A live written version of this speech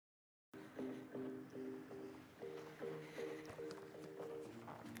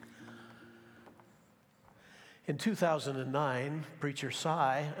In 2009, Preacher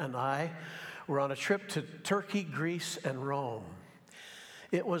Cy and I were on a trip to Turkey, Greece, and Rome.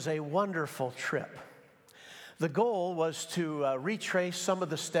 It was a wonderful trip. The goal was to retrace some of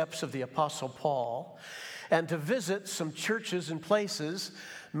the steps of the Apostle Paul and to visit some churches and places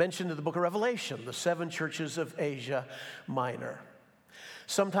mentioned in the book of Revelation, the 7 churches of Asia Minor.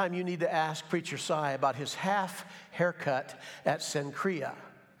 Sometime you need to ask Preacher Cy about his half haircut at Cenchrea.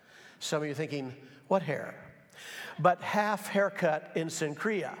 Some of you are thinking, what hair? But half haircut in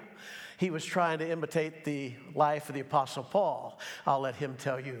Cenchrea. He was trying to imitate the life of the Apostle Paul. I'll let him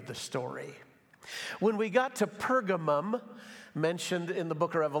tell you the story. When we got to Pergamum, mentioned in the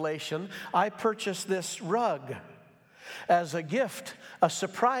book of Revelation, I purchased this rug as a gift, a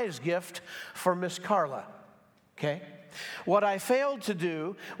surprise gift for Miss Carla. Okay? What I failed to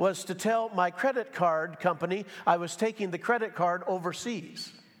do was to tell my credit card company I was taking the credit card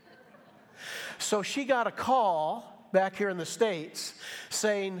overseas. So she got a call back here in the States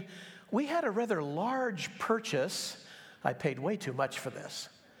saying, we had a rather large purchase, I paid way too much for this,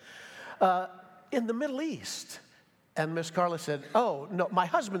 in the Middle East. And Miss Carla said, oh, no, my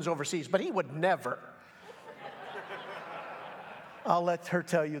husband's overseas, but he would never. I'll let her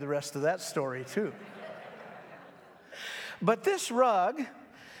tell you the rest of that story too. But this rug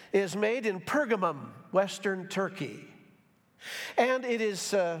is made in Pergamum, Western Turkey. And it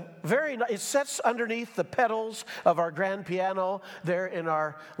is it sits underneath the pedals of our grand piano there in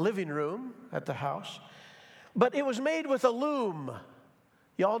our living room at the house. But it was made with a loom.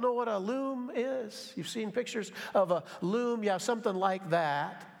 Y'all know what a loom is? You've seen pictures of a loom? Yeah, something like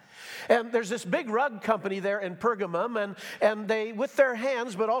that. And there's this big rug company there in Pergamum, and they, with their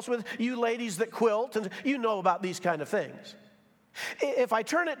hands, but also with you ladies that quilt, and you know about these kind of things. If I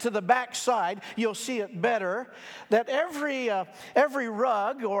turn it to the back side, you'll see it better, that every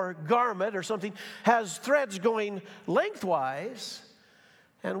rug or garment or something has threads going lengthwise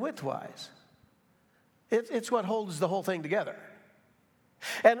and widthwise. It's what holds the whole thing together.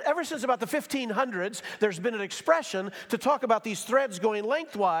 And ever since about the 1500s, there's been an expression to talk about these threads going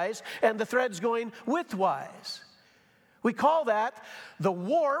lengthwise and the threads going widthwise. We call that the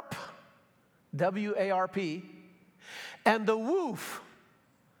warp, W-A-R-P, and the woof,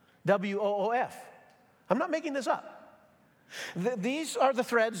 W-O-O-F. I'm not making this up. These are the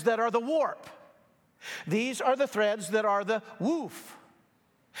threads that are the warp. These are the threads that are the woof.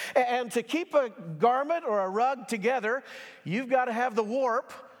 And to keep a garment or a rug together, you've got to have the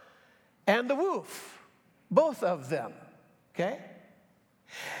warp and the woof, both of them, okay?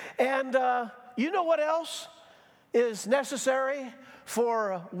 And you know what else is necessary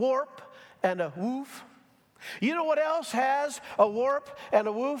for a warp and a woof? You know what else has a warp and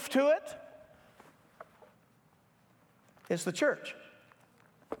a woof to it? It's the church.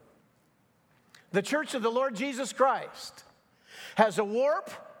 The church of the Lord Jesus Christ has a warp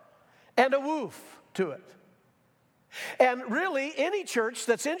and a woof to it. And really, any church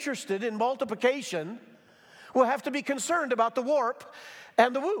that's interested in multiplication will have to be concerned about the warp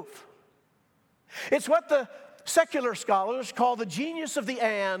and the woof. It's what the secular scholars call the genius of the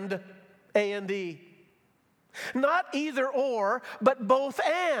and, A-N-D. Not either or, but both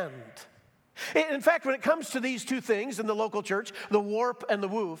and. In fact, when it comes to these two things in the local church, the warp and the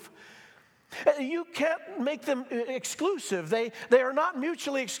woof, you can't make them exclusive. They are not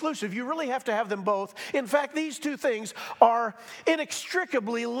mutually exclusive. You really have to have them both. In fact, these two things are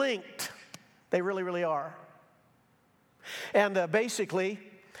inextricably linked. They really, really are. And basically,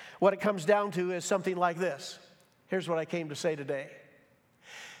 what it comes down to is something like this. Here's what I came to say today.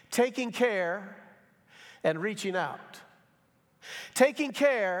 Taking care and reaching out. Taking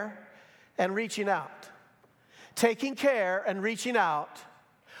care and reaching out. Taking care and reaching out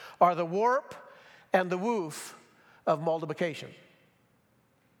are the warp and the woof of multiplication.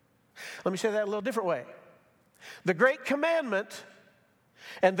 Let me say that a little different way. The Great Commandment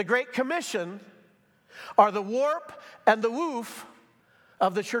and the Great Commission are the warp and the woof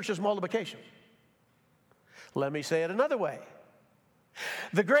of the church's multiplication. Let me say it another way.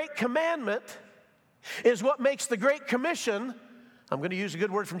 The Great Commandment is what makes the Great Commission, I'm going to use a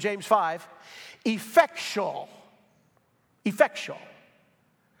good word from James 5, effectual. Effectual.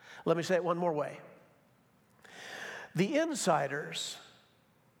 Let me say it one more way. The insiders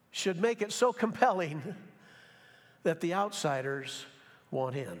should make it so compelling that the outsiders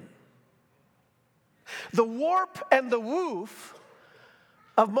want in. The warp and the woof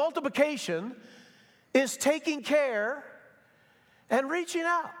of multiplication is taking care and reaching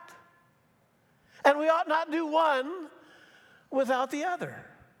out. And we ought not do one without the other.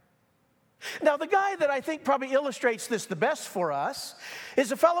 Now, the guy that I think probably illustrates this the best for us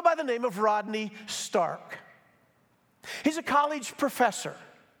is a fellow by the name of Rodney Stark. He's a college professor.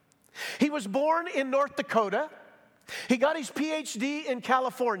 He was born in North Dakota. He got his PhD in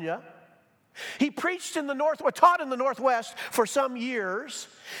California. He preached in the taught in the Northwest for some years.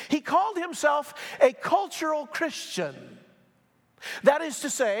 He called himself a cultural Christian. That is to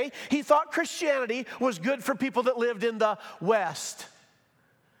say, he thought Christianity was good for people that lived in the West.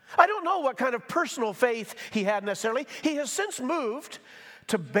 I don't know what kind of personal faith he had necessarily. He has since moved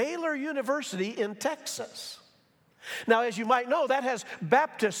to Baylor University in Texas. Now, as you might know, that has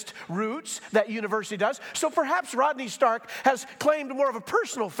Baptist roots, that university does. So perhaps Rodney Stark has claimed more of a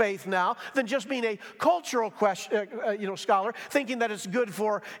personal faith now than just being a cultural scholar, thinking that it's good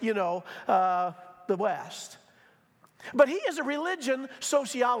for, the West. But he is a religion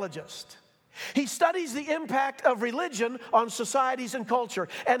sociologist. He studies the impact of religion on societies and culture.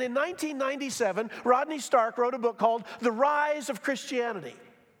 And in 1997, Rodney Stark wrote a book called The Rise of Christianity.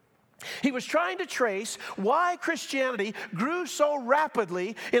 He was trying to trace why Christianity grew so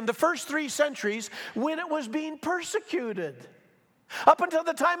rapidly in the first 3 centuries when it was being persecuted. Up until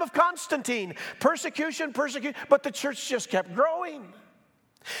the time of Constantine, persecution, but the church just kept growing.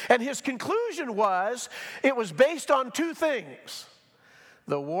 And his conclusion was it was based on 2 things,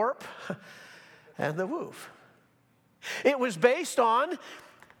 the warp and the woof. It was based on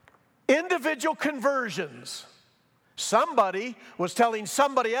individual conversions. Somebody was telling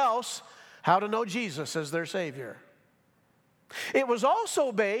somebody else how to know Jesus as their Savior. It was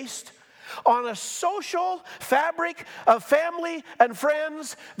also based on a social fabric of family and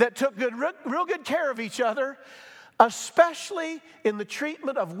friends that took real good care of each other, especially in the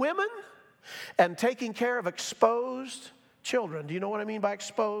treatment of women and taking care of exposed children. Do you know what I mean by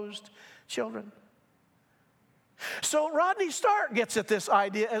exposed children? So Rodney Stark gets at this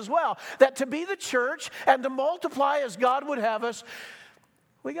idea as well, that to be the church and to multiply as God would have us,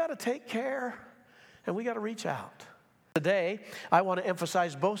 we got to take care and we got to reach out. Today, I want to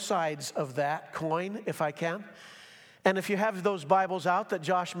emphasize both sides of that coin, if I can. And if you have those Bibles out that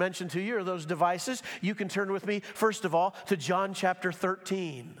Josh mentioned to you, or those devices, you can turn with me, first of all, to John chapter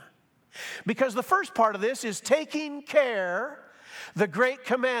 13. Because the first part of this is taking care, the great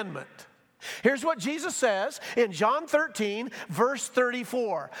commandment. Here's what Jesus says in John 13, verse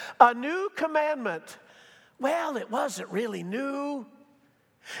 34. A new commandment. Well, it wasn't really new.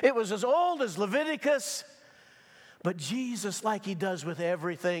 It was as old as Leviticus. But Jesus, like he does with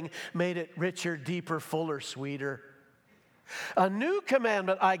everything, made it richer, deeper, fuller, sweeter. A new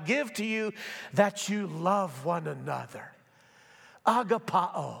commandment I give to you, that you love one another.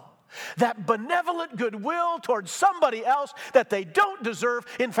 Agapao. That benevolent goodwill towards somebody else that they don't deserve.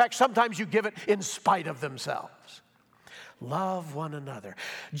 In fact, sometimes you give it in spite of themselves. Love one another.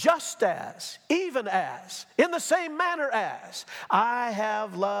 Just as, even as, in the same manner as I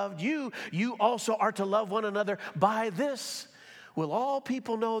have loved you, you also are to love one another. By this will all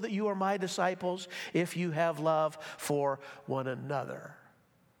people know that you are my disciples, if you have love for one another.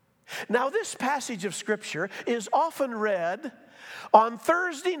 Now, this passage of Scripture is often read on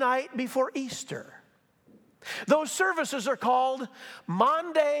Thursday night before Easter. Those services are called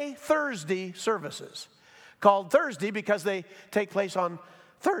Maundy Thursday services. Called Thursday because they take place on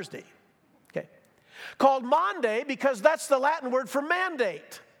Thursday. Okay. Called Maundy because that's the Latin word for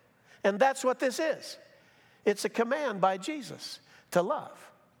mandate. And that's what this is. It's a command by Jesus to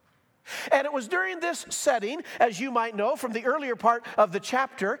love. And it was during this setting, as you might know from the earlier part of the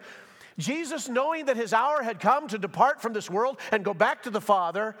chapter, Jesus, knowing that his hour had come to depart from this world and go back to the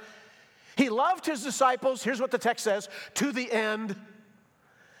Father, he loved his disciples, here's what the text says, to the end.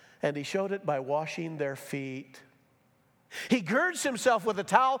 And he showed it by washing their feet. He girds himself with a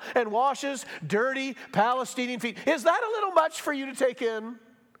towel and washes dirty Palestinian feet. Is that a little much for you to take in?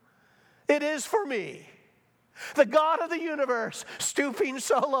 It is for me. The God of the universe stooping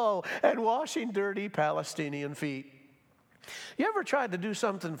so low and washing dirty Palestinian feet. You ever tried to do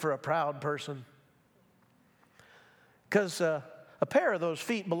something for a proud person? Because a pair of those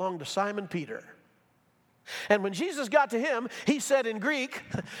feet belonged to Simon Peter. And when Jesus got to him, he said in Greek,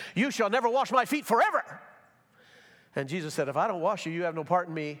 "You shall never wash my feet forever." And Jesus said, "If I don't wash you, you have no part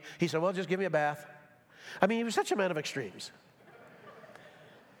in me." He said, "Well, just give me a bath." I mean, he was such a man of extremes.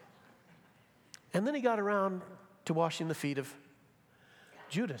 And then he got around to washing the feet of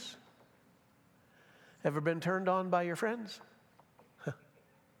Judas. Ever been turned on by your friends?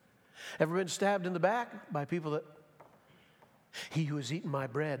 Ever been stabbed in the back by people that, "He who has eaten my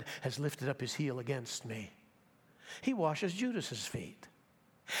bread has lifted up his heel against me"? He washes Judas's feet.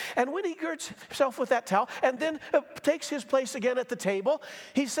 And when he girds himself with that towel and then takes his place again at the table,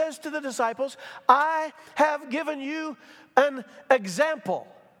 he says to the disciples, "I have given you an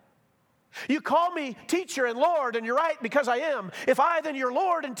example." You call me teacher and Lord, and you're right, because I am. If I, then your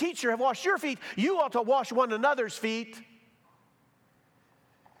Lord and teacher, have washed your feet, you ought to wash one another's feet.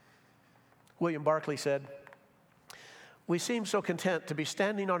 William Barclay said, we seem so content to be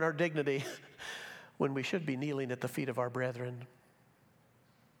standing on our dignity when we should be kneeling at the feet of our brethren.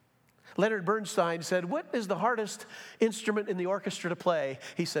 Leonard Bernstein said, what is the hardest instrument in the orchestra to play?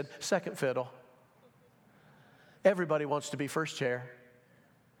 He said, second fiddle. Everybody wants to be first chair,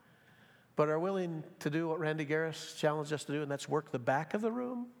 but are willing to do what Randy Garris challenged us to do, and that's work the back of the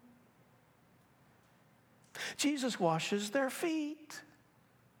room. Jesus washes their feet.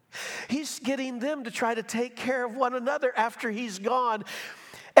 He's getting them to try to take care of one another after he's gone.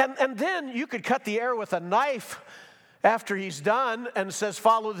 And then you could cut the air with a knife after he's done and says,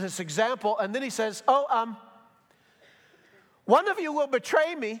 follow this example. And then he says, one of you will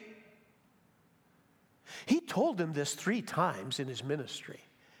betray me. He told them this 3 times in his ministry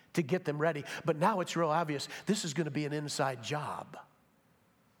to get them ready. But now it's real obvious. This is going to be an inside job.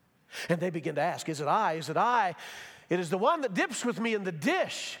 And they begin to ask, is it I? Is it I? It is the one that dips with me in the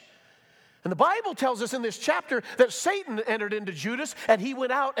dish. And the Bible tells us in this chapter that Satan entered into Judas and he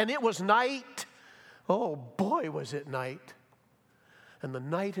went out and it was night. Oh boy, was it night. And the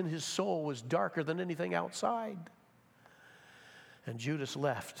night in his soul was darker than anything outside. And Judas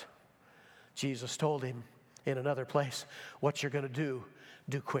left. Jesus told him in another place, what you're going to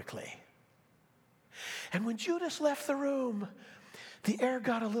do quickly. And when Judas left the room, the air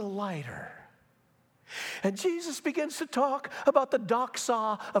got a little lighter. And Jesus begins to talk about the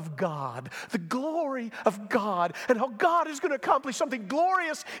doxa of God, the glory of God, and how God is going to accomplish something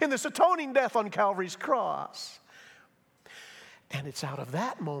glorious in this atoning death on Calvary's cross. And it's out of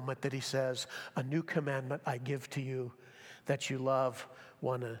that moment that he says, a new commandment I give to you, that you love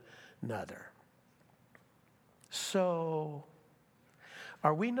one another. So,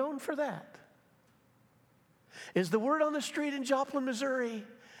 are we known for that? Is the word on the street in Joplin, Missouri?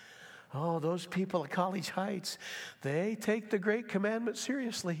 Oh, those people at College Heights, they take the great commandment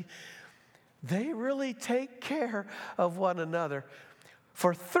seriously. They really take care of one another.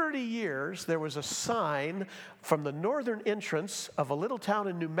 For 30 years, there was a sign from the northern entrance of a little town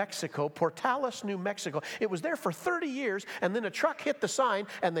in New Mexico, Portales, New Mexico. It was there for 30 years, and then a truck hit the sign,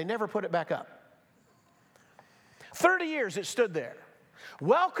 and they never put it back up. 30 years it stood there.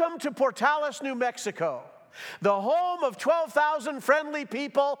 Welcome to Portales, New Mexico, the home of 12,000 friendly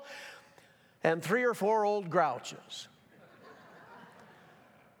people and 3 or 4 old grouches.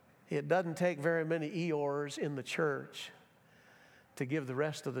 It doesn't take very many Eeyores in the church to give the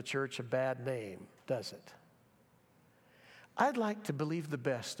rest of the church a bad name, does it? I'd like to believe the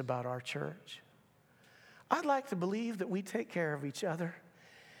best about our church. I'd like to believe that we take care of each other.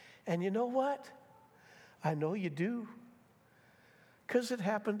 And you know what? I know you do. Because it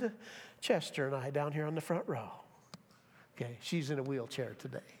happened to Chester and I down here on the front row. Okay, she's in a wheelchair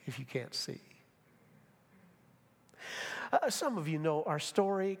today, if you can't see. Some of you know our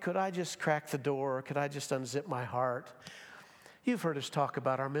story. Could I just crack the door? Could I just unzip my heart? You've heard us talk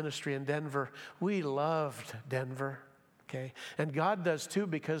about our ministry in Denver. We loved Denver, okay? And God does too,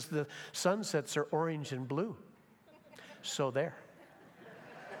 because the sunsets are orange and blue. So there.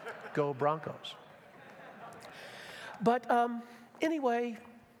 Go Broncos. But anyway,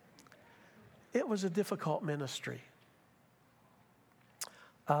 it was a difficult ministry.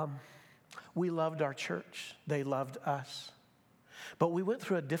 We loved our church. They loved us. But we went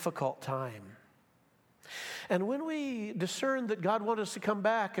through a difficult time. And when we discerned that God wanted us to come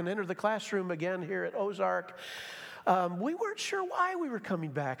back and enter the classroom again here at Ozark, we weren't sure why we were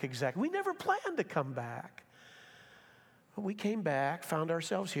coming back exactly. We never planned to come back. But we came back, found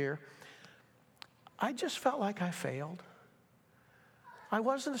ourselves here. I just felt like I failed. I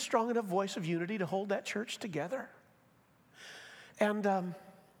wasn't a strong enough voice of unity to hold that church together. And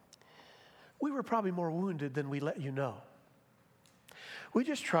we were probably more wounded than we let you know. We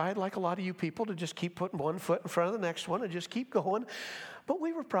just tried, like a lot of you people, to just keep putting one foot in front of the next one and just keep going. But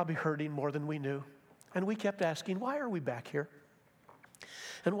we were probably hurting more than we knew. And we kept asking, why are we back here?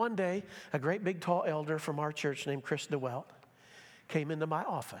 And one day, a great big tall elder from our church named Chris DeWelt came into my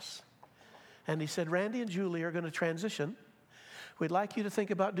office. And he said, Randy and Julie are going to transition. We'd like you to think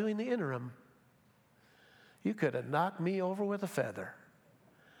about doing the interim. You could have knocked me over with a feather.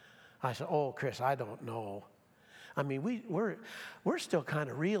 I said, oh, Chris, I don't know. I mean, we're still kind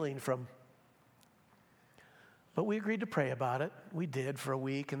of reeling from, but we agreed to pray about it. We did for a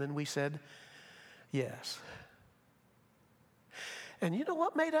week, and then we said, yes. And you know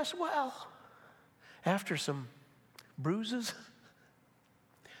what made us well? After some bruises,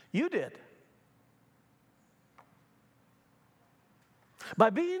 you did. By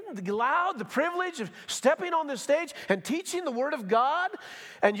being allowed the privilege of stepping on this stage and teaching the Word of God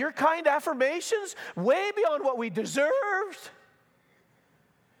and your kind affirmations way beyond what we deserved.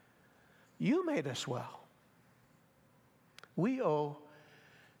 You made us well. We owe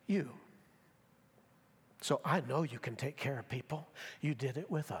you. So I know you can take care of people. You did it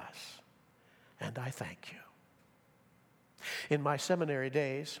with us, and I thank you. In my seminary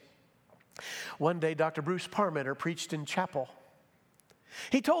days, one day Dr. Bruce Parmenter preached in chapel.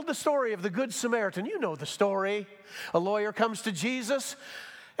 He told the story of the Good Samaritan. You know the story. A lawyer comes to Jesus,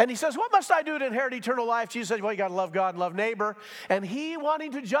 and he says, what must I do to inherit eternal life? Jesus said, well, you got to love God and love neighbor. And he,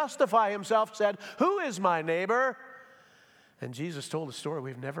 wanting to justify himself, said, who is my neighbor? And Jesus told a story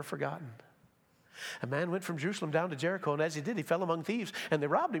we've never forgotten. A man went from Jerusalem down to Jericho, and as he did, he fell among thieves, and they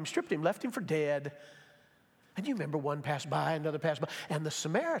robbed him, stripped him, left him for dead. And you remember one passed by, another passed by, and the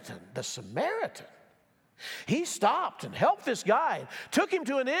Samaritan, he stopped and helped this guy, took him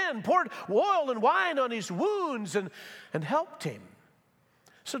to an inn, poured oil and wine on his wounds, and helped him.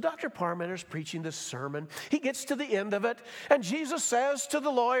 So Dr. Parmenter's preaching this sermon. He gets to the end of it, and Jesus says to the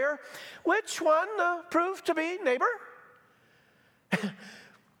lawyer, which one proved to be neighbor?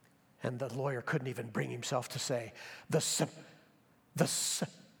 And the lawyer couldn't even bring himself to say, he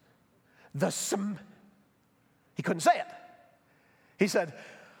couldn't say it. He said,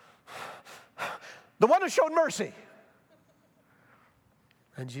 the one who showed mercy.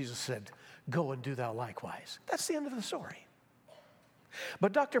 And Jesus said, go and do thou likewise. That's the end of the story.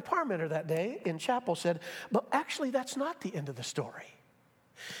 But Dr. Parmenter that day in chapel said, but actually that's not the end of the story.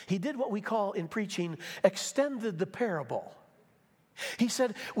 He did what we call in preaching, extended the parable. He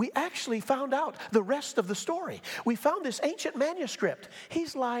said, we actually found out the rest of the story. We found this ancient manuscript.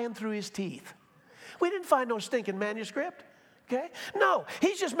 He's lying through his teeth. We didn't find no stinking manuscript, okay? No,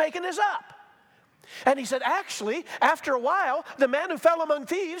 he's just making this up. And he said, actually, after a while, the man who fell among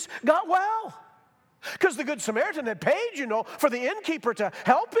thieves got well. Because the Good Samaritan had paid, for the innkeeper to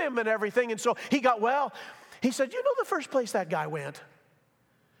help him and everything. And so he got well. He said, the first place that guy went?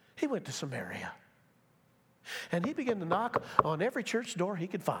 He went to Samaria. And he began to knock on every church door he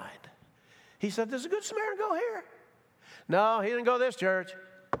could find. He said, does the Good Samaritan go here? No, he didn't go to this church.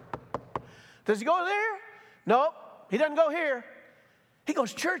 Does he go there? Nope, he doesn't go here. He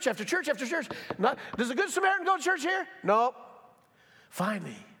goes church after church after church. Does the Good Samaritan go to church here? Nope.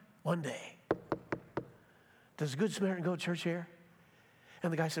 Finally, one day, does the Good Samaritan go to church here?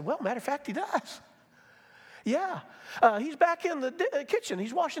 And the guy said, well, matter of fact, he does. Yeah, he's back in the kitchen.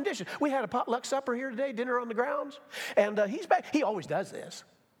 He's washing dishes. We had a potluck supper here today, dinner on the grounds. And he's back. He always does this.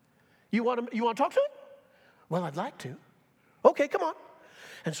 You want to talk to him? Well, I'd like to. Okay, come on.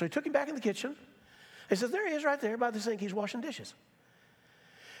 And so he took him back in the kitchen. He says, there he is right there by the sink. He's washing dishes.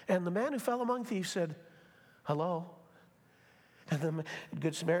 And the man who fell among thieves said, hello. And the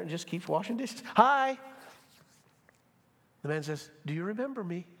Good Samaritan just keeps washing dishes. Hi. The man says, do you remember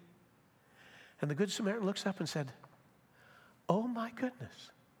me? And the Good Samaritan looks up and said, oh my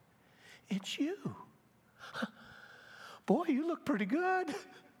goodness, it's you. Boy, you look pretty good.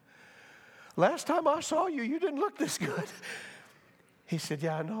 Last time I saw you, you didn't look this good. He said,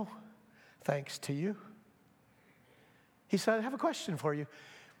 yeah, I know. Thanks to you. He said, I have a question for you.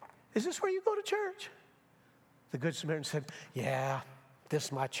 Is this where you go to church? The Good Samaritan said, yeah, this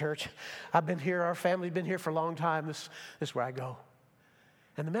is my church. I've been here, our family's been here for a long time. This is where I go.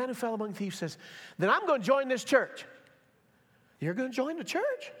 And the man who fell among thieves says, then I'm going to join this church. You're going to join the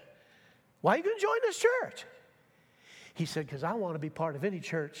church? Why are you going to join this church? He said, because I want to be part of any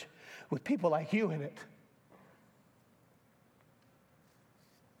church with people like you in it.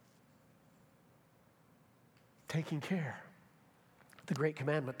 Taking care. The great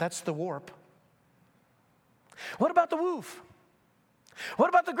commandment. That's the warp. What about the woof? What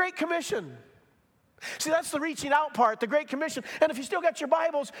about the Great Commission? See, that's the reaching out part, the Great Commission. And if you still got your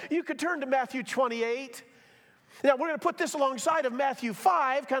Bibles, you could turn to Matthew 28. Now, we're going to put this alongside of Matthew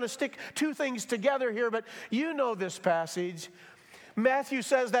 5, kind of stick two things together here, but you know this passage. Matthew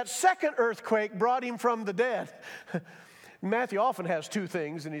says that second earthquake brought him from the dead. Matthew often has two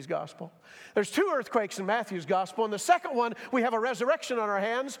things in his gospel. There's two earthquakes in Matthew's gospel. And the second one, we have a resurrection on our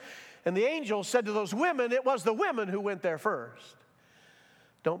hands. And the angel said to those women, it was the women who went there first.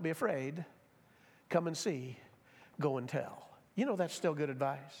 Don't be afraid. Come and see. Go and tell. You know that's still good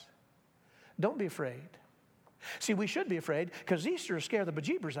advice. Don't be afraid. See, we should be afraid because Easter will scare the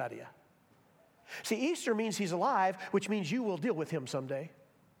bejeebers out of you. See, Easter means he's alive, which means you will deal with him someday.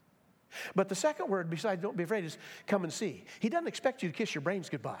 But the second word besides don't be afraid is come and see. He doesn't expect you to kiss your brains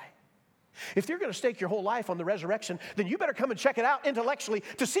goodbye. If you're going to stake your whole life on the resurrection, then you better come and check it out intellectually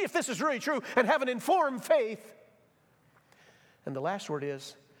to see if this is really true and have an informed faith. And the last word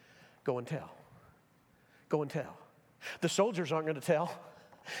is, go and tell. Go and tell. The soldiers aren't going to tell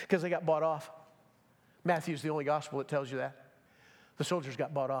because they got bought off. Matthew's the only gospel that tells you that. The soldiers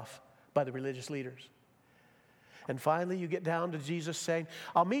got bought off by the religious leaders. And finally, you get down to Jesus saying,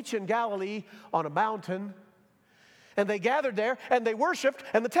 I'll meet you in Galilee on a mountain. And they gathered there, and they worshiped,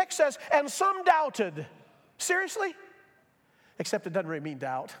 and the text says, and some doubted. Seriously? Except it doesn't really mean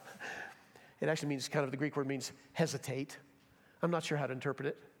doubt. It actually means, kind of, the Greek word means hesitate. I'm not sure how to interpret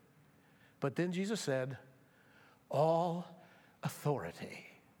it. But then Jesus said, all authority.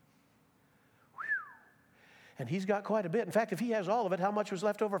 Whew. And he's got quite a bit. In fact, if he has all of it, how much was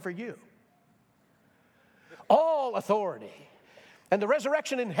left over for you? All authority. And the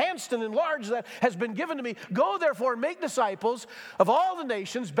resurrection enhanced and enlarged that has been given to me. Go therefore and make disciples of all the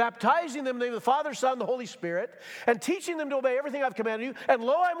nations, baptizing them in the name of the Father, Son, and the Holy Spirit, and teaching them to obey everything I've commanded you. And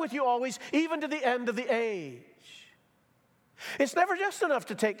lo, I'm with you always, even to the end of the age. It's never just enough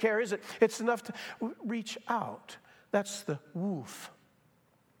to take care, is it? It's enough to reach out. That's the woof.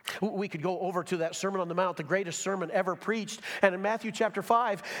 We could go over to that Sermon on the Mount, the greatest sermon ever preached. And in Matthew chapter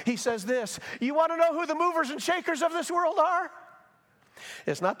 5, he says this, you want to know who the movers and shakers of this world are?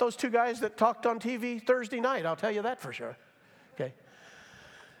 It's not those two guys that talked on TV Thursday night, I'll tell you that for sure. Okay.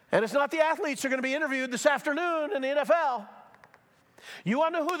 And it's not the athletes who are going to be interviewed this afternoon in the NFL. You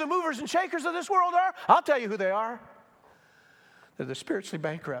want to know who the movers and shakers of this world are? I'll tell you who they are. They're the spiritually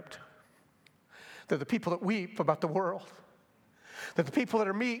bankrupt. They're the people that weep about the world. They're the people that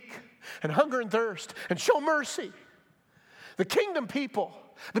are meek and hunger and thirst and show mercy. The kingdom people,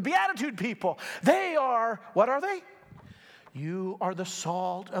 the beatitude people, they are, what are they? You are the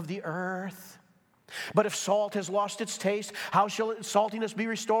salt of the earth. But if salt has lost its taste, how shall its saltiness be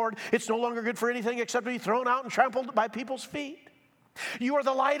restored? It's no longer good for anything except to be thrown out and trampled by people's feet. You are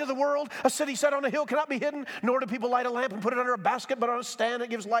the light of the world. A city set on a hill cannot be hidden, nor do people light a lamp and put it under a basket, but on a stand that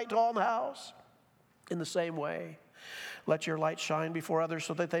gives light to all in the house. In the same way, let your light shine before others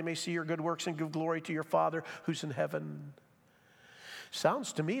so that they may see your good works and give glory to your Father who's in heaven.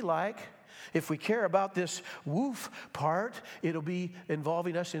 Sounds to me like if we care about this woof part, it'll be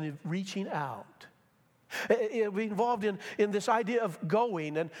involving us in reaching out. It'll be involved in this idea of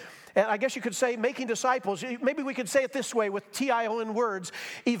going. And I guess you could say making disciples. Maybe we could say it this way with TION words.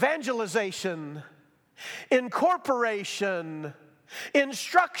 Evangelization, incorporation,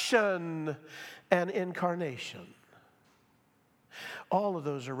 instruction, and incarnation. All of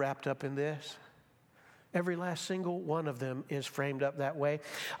those are wrapped up in this. Every last single one of them is framed up that way.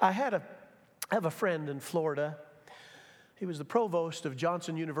 I have a friend in Florida. He was the provost of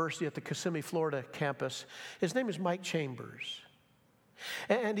Johnson University at the Kissimmee, Florida campus. His name is Mike Chambers.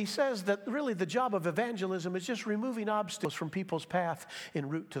 And he says that really the job of evangelism is just removing obstacles from people's path en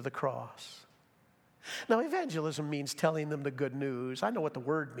route to the cross. Now, evangelism means telling them the good news. I know what the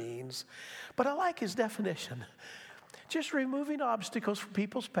word means, but I like his definition. Just removing obstacles from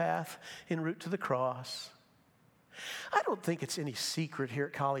people's path en route to the cross. I don't think it's any secret here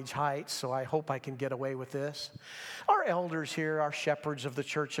at College Heights, so I hope I can get away with this. Our elders here, our shepherds of the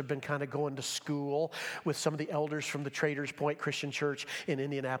church, have been kind of going to school with some of the elders from the Traders Point Christian Church in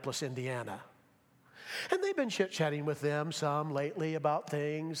Indianapolis, Indiana. And they've been chit-chatting with them some lately about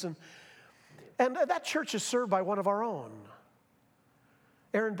things. And that church is served by one of our own.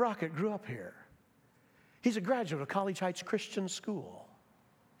 Aaron Brockett grew up here. He's a graduate of College Heights Christian School.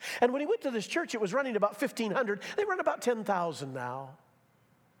 And when he went to this church, it was running about 1,500. They run about 10,000 now.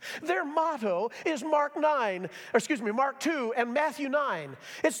 Their motto is Mark 2 and Matthew 9.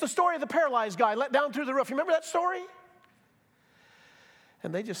 It's the story of the paralyzed guy let down through the roof. You remember that story?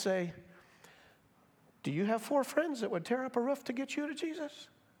 And they just say, do you have 4 friends that would tear up a roof to get you to Jesus?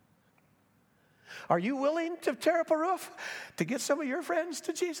 Are you willing to tear up a roof to get some of your friends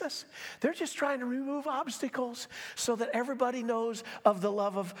to Jesus? They're just trying to remove obstacles so that everybody knows of the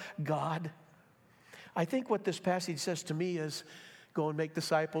love of God. I think what this passage says to me is, go and make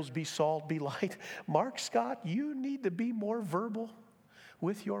disciples, be salt, be light. Mark Scott, you need to be more verbal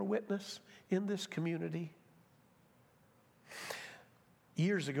with your witness in this community.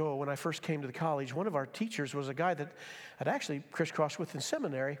 Years ago, when I first came to the college, one of our teachers was a guy that I'd actually crisscrossed with in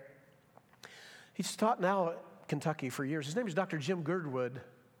seminary. He's taught now at Kentucky for years. His name is Dr. Jim Girdwood.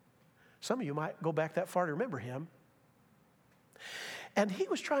 Some of you might go back that far to remember him. And he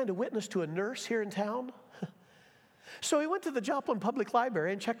was trying to witness to a nurse here in town. So he went to the Joplin Public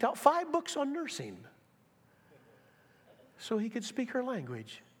Library and checked out 5 books on nursing so he could speak her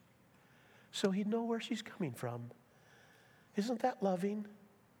language, so he'd know where she's coming from. Isn't that loving?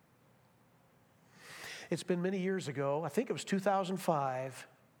 It's been many years ago. I think it was 2005.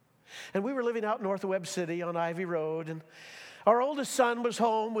 And we were living out north of Webb City on Ivy Road. And our oldest son was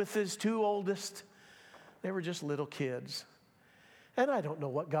home with his two oldest. They were just little kids. And I don't know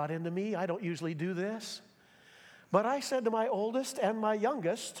what got into me. I don't usually do this. But I said to my oldest and my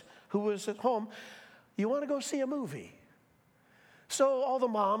youngest, who was at home, you want to go see a movie? So all the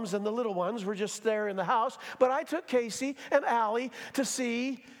moms and the little ones were just there in the house. But I took Casey and Allie to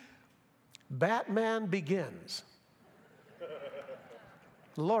see Batman Begins.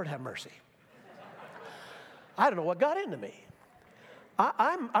 Lord have mercy. I don't know what got into me.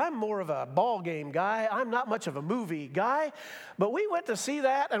 I'm more of a ball game guy. I'm not much of a movie guy. But we went to see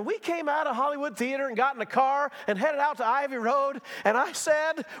that, and we came out of Hollywood Theater and got in a car and headed out to Ivy Road. And I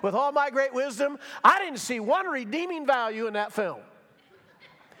said, with all my great wisdom, I didn't see one redeeming value in that film.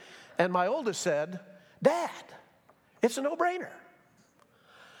 And my oldest said, Dad, it's a no-brainer.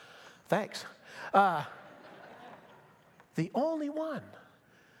 Thanks. The only one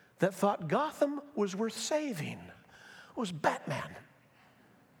that thought Gotham was worth saving was Batman.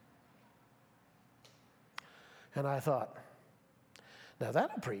 And I thought, now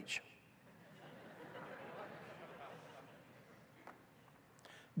that'll preach.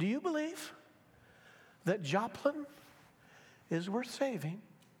 Do you believe that Joplin is worth saving?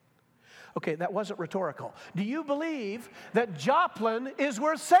 Okay, that wasn't rhetorical. Do you believe that Joplin is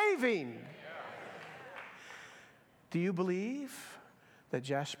worth saving? Do you believe that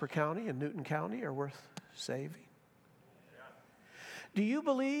Jasper County and Newton County are worth saving? Do you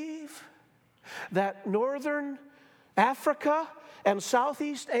believe that Northern Africa and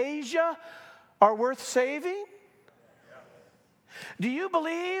Southeast Asia are worth saving? Do you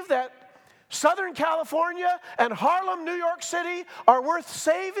believe that Southern California and Harlem, New York City are worth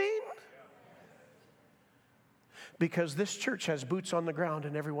saving? Because this church has boots on the ground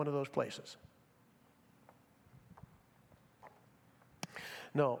in every one of those places.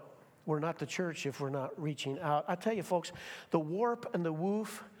 No, we're not the church if we're not reaching out. I tell you, folks, the warp and the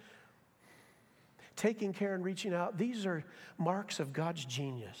woof, taking care and reaching out, these are marks of God's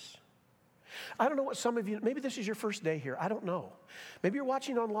genius. I don't know what some of you, maybe this is your first day here. I don't know. Maybe you're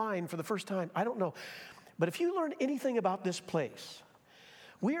watching online for the first time. I don't know. But if you learn anything about this place,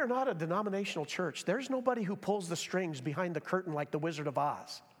 we are not a denominational church. There's nobody who pulls the strings behind the curtain like the Wizard of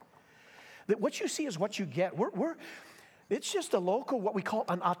Oz. That what you see is what you get. It's just a local, what we call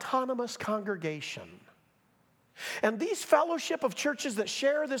an autonomous congregation. And these fellowship of churches that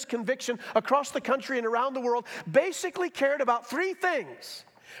share this conviction across the country and around the world basically cared about three things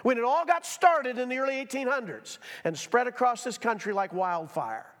when it all got started in the early 1800s and spread across this country like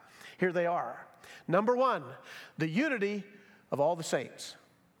wildfire. Here they are. Number one, the unity of all the saints.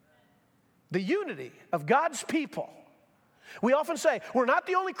 The unity of God's people. We often say, we're not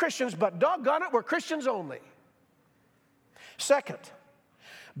the only Christians, but doggone it, we're Christians only. Second,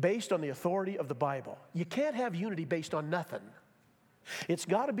 based on the authority of the Bible. You can't have unity based on nothing. It's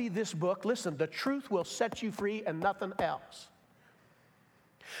got to be this book. Listen, the truth will set you free and nothing else.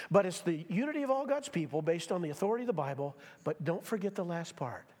 But it's the unity of all God's people based on the authority of the Bible. But don't forget the last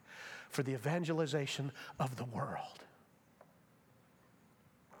part, for the evangelization of the world.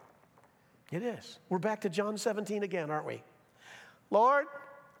 It is. We're back to John 17 again, aren't we? Lord,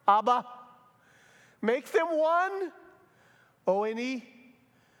 Abba, make them one, O-N-E,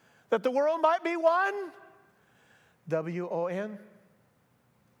 that the world might be one, W-O-N.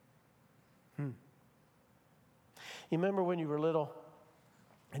 You remember when you were little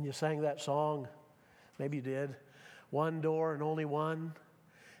and you sang that song? Maybe you did. One door and only one,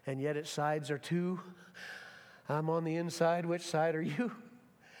 and yet its sides are two. I'm on the inside. Which side are you?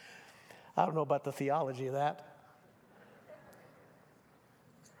 I don't know about the theology of that.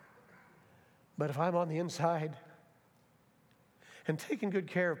 But if I'm on the inside and taking good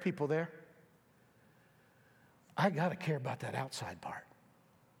care of people there, I got to care about that outside part.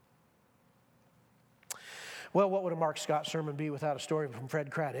 Well, what would a Mark Scott sermon be without a story from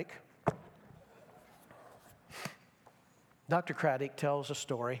Fred Craddock? Dr. Craddock tells a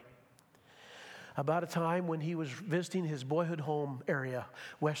story about a time when he was visiting his boyhood home area,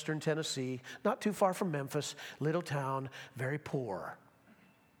 western Tennessee, not too far from Memphis, little town, very poor.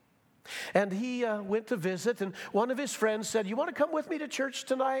 And he went to visit, and one of his friends said, "You want to come with me to church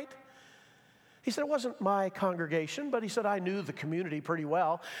tonight?" He said, "It wasn't my congregation," but he said, "I knew the community pretty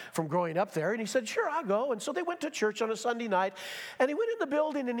well from growing up there." And he said, "Sure, I'll go." And so they went to church on a Sunday night, and he went in the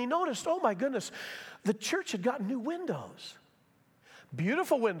building, and he noticed, oh my goodness, the church had gotten new windows,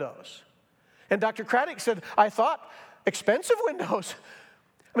 beautiful windows. And Dr. Craddock said, "I thought expensive windows.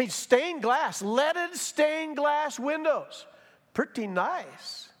 I mean, stained glass, leaded stained glass windows. Pretty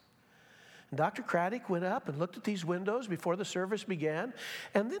nice." And Dr. Craddock went up and looked at these windows before the service began.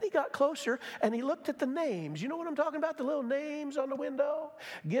 And then he got closer and he looked at the names. You know what I'm talking about? The little names on the window?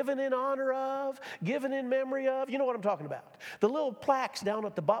 Given in honor of, given in memory of. You know what I'm talking about? The little plaques down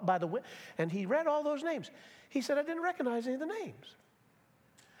at the bottom by the window. And he read all those names. He said, I didn't recognize any of the names.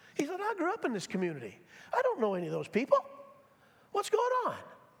 He said, I grew up in this community. I don't know any of those people. What's going on?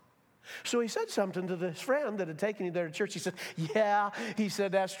 So he said something to this friend that had taken him there to church. He said, yeah, he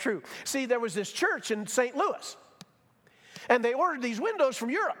said, that's true. See, there was this church in St. Louis, and they ordered these windows from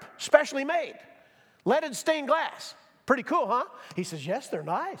Europe, specially made, leaded stained glass. Pretty cool, huh? He says, yes, they're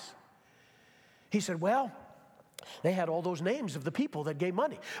nice. He said, well, they had all those names of the people that gave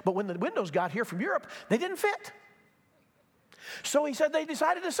money. But when the windows got here from Europe, they didn't fit. So he said they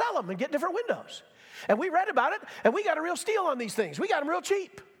decided to sell them and get different windows. And we read about it, and we got a real steal on these things. We got them real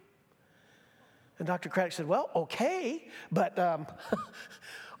cheap. And Dr. Craddock said, well, okay, but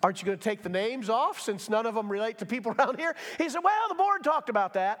aren't you going to take the names off since none of them relate to people around here? He said, well, the board talked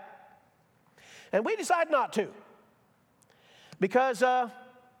about that, and we decided not to because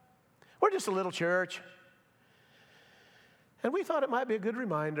we're just a little church, and we thought it might be a good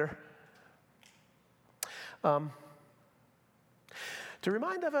reminder to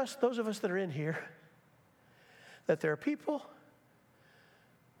remind of us, those of us that are in here, that there are people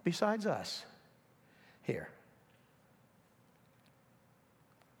besides us here.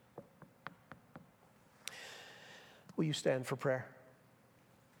 Will you stand for prayer?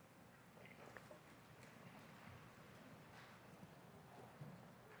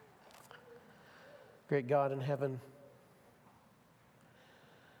 Great God in heaven,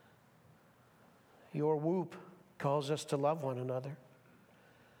 your whoop calls us to love one another.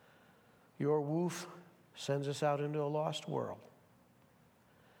 Your woof sends us out into a lost world.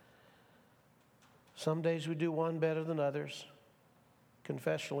 Some days we do one better than others.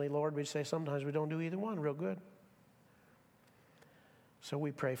 Confessionally, Lord, we say sometimes we don't do either one real good. So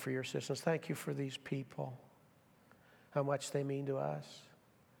we pray for your assistance. Thank you for these people, how much they mean to us.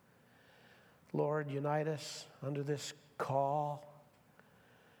 Lord, unite us under this call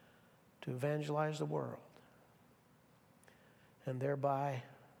to evangelize the world and thereby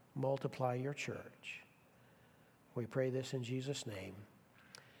multiply your church. We pray this in Jesus' name.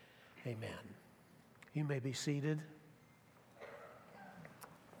 Amen. You may be seated.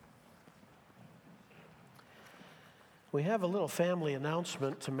 We have a little family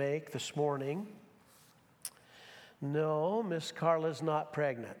announcement to make this morning. No, Miss Carla's not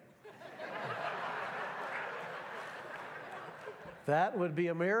pregnant. That would be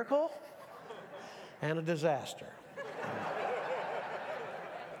a miracle and a disaster.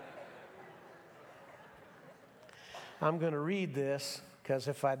 I'm going to read this because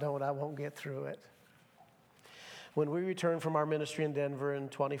if I don't, I won't get through it. When we returned from our ministry in Denver in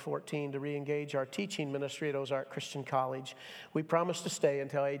 2014 to re-engage our teaching ministry at Ozark Christian College, we promised to stay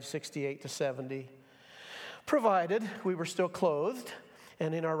until age 68 to 70, provided we were still clothed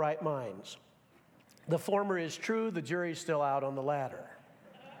and in our right minds. The former is true, the jury's still out on the latter.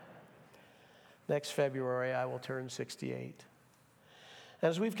 Next February, I will turn 68.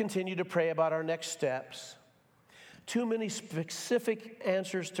 As we've continued to pray about our next steps, too many specific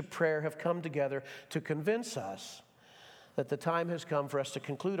answers to prayer have come together to convince us that the time has come for us to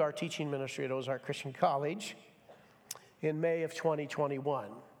conclude our teaching ministry at Ozark Christian College in May of 2021.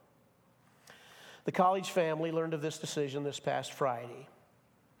 The college family learned of this decision this past Friday.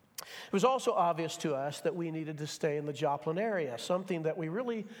 It was also obvious to us that we needed to stay in the Joplin area, something that we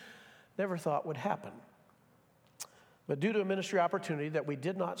really never thought would happen. But due to a ministry opportunity that we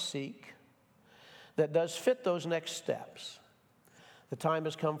did not seek, that does fit those next steps, the time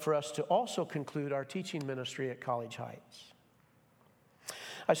has come for us to also conclude our teaching ministry at College Heights.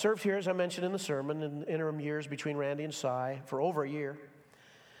 I served here, as I mentioned in the sermon, in the interim years between Randy and Cy for over a year.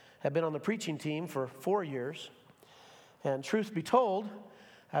 Have been on the preaching team for 4 years. And truth be told,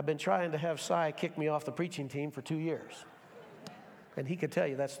 I've been trying to have Cy kick me off the preaching team for 2 years. And he could tell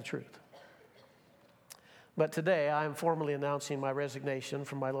you that's the truth. But today, I am formally announcing my resignation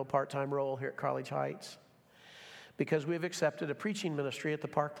from my little part-time role here at College Heights because we have accepted a preaching ministry at the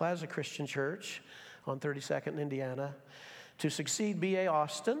Park Plaza Christian Church on 32nd in Indiana to succeed B.A.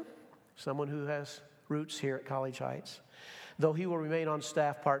 Austin, someone who has roots here at College Heights, though he will remain on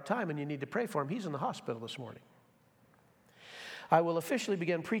staff part-time, and you need to pray for him. He's in the hospital this morning. I will officially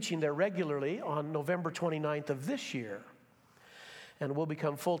begin preaching there regularly on November 29th of this year, and will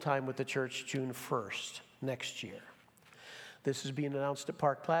become full-time with the church June 1st next year. This is being announced at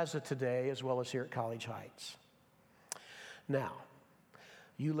Park Plaza today as well as here at College Heights. Now,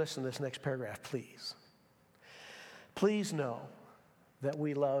 you listen to this next paragraph, please. Please know that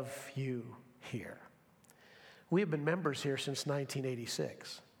we love you here. We have been members here since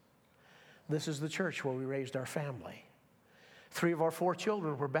 1986. This is the church where we raised our family. 3 of our 4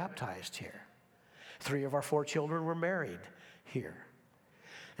 children were baptized here. 3 of our 4 children were married here.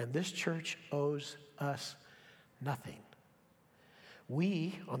 And this church owes us nothing.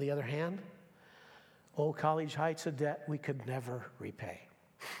 We, on the other hand, owe College Heights a debt we could never repay.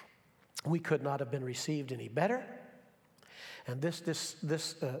 We could not have been received any better. And this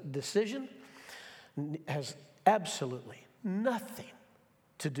decision has absolutely nothing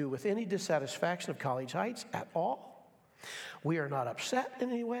to do with any dissatisfaction of College Heights at all. We are not upset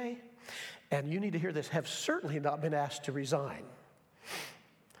in any way. And you need to hear this, have certainly not been asked to resign.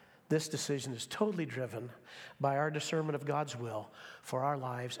 This decision is totally driven by our discernment of God's will for our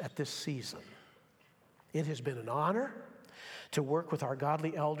lives at this season. It has been an honor to work with our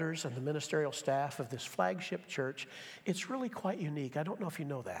godly elders and the ministerial staff of this flagship church. It's really quite unique. I don't know if you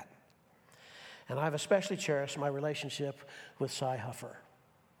know that. And I've especially cherished my relationship with Cy Huffer.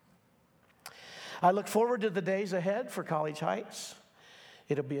 I look forward to the days ahead for College Heights.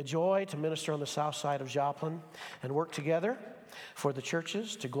 It'll be a joy to minister on the south side of Joplin and work together for the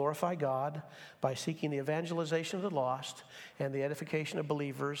churches to glorify God by seeking the evangelization of the lost and the edification of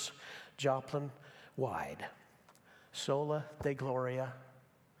believers Joplin-wide. Sola Deo Gloria,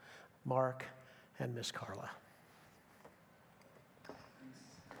 Mark and Miss Carla.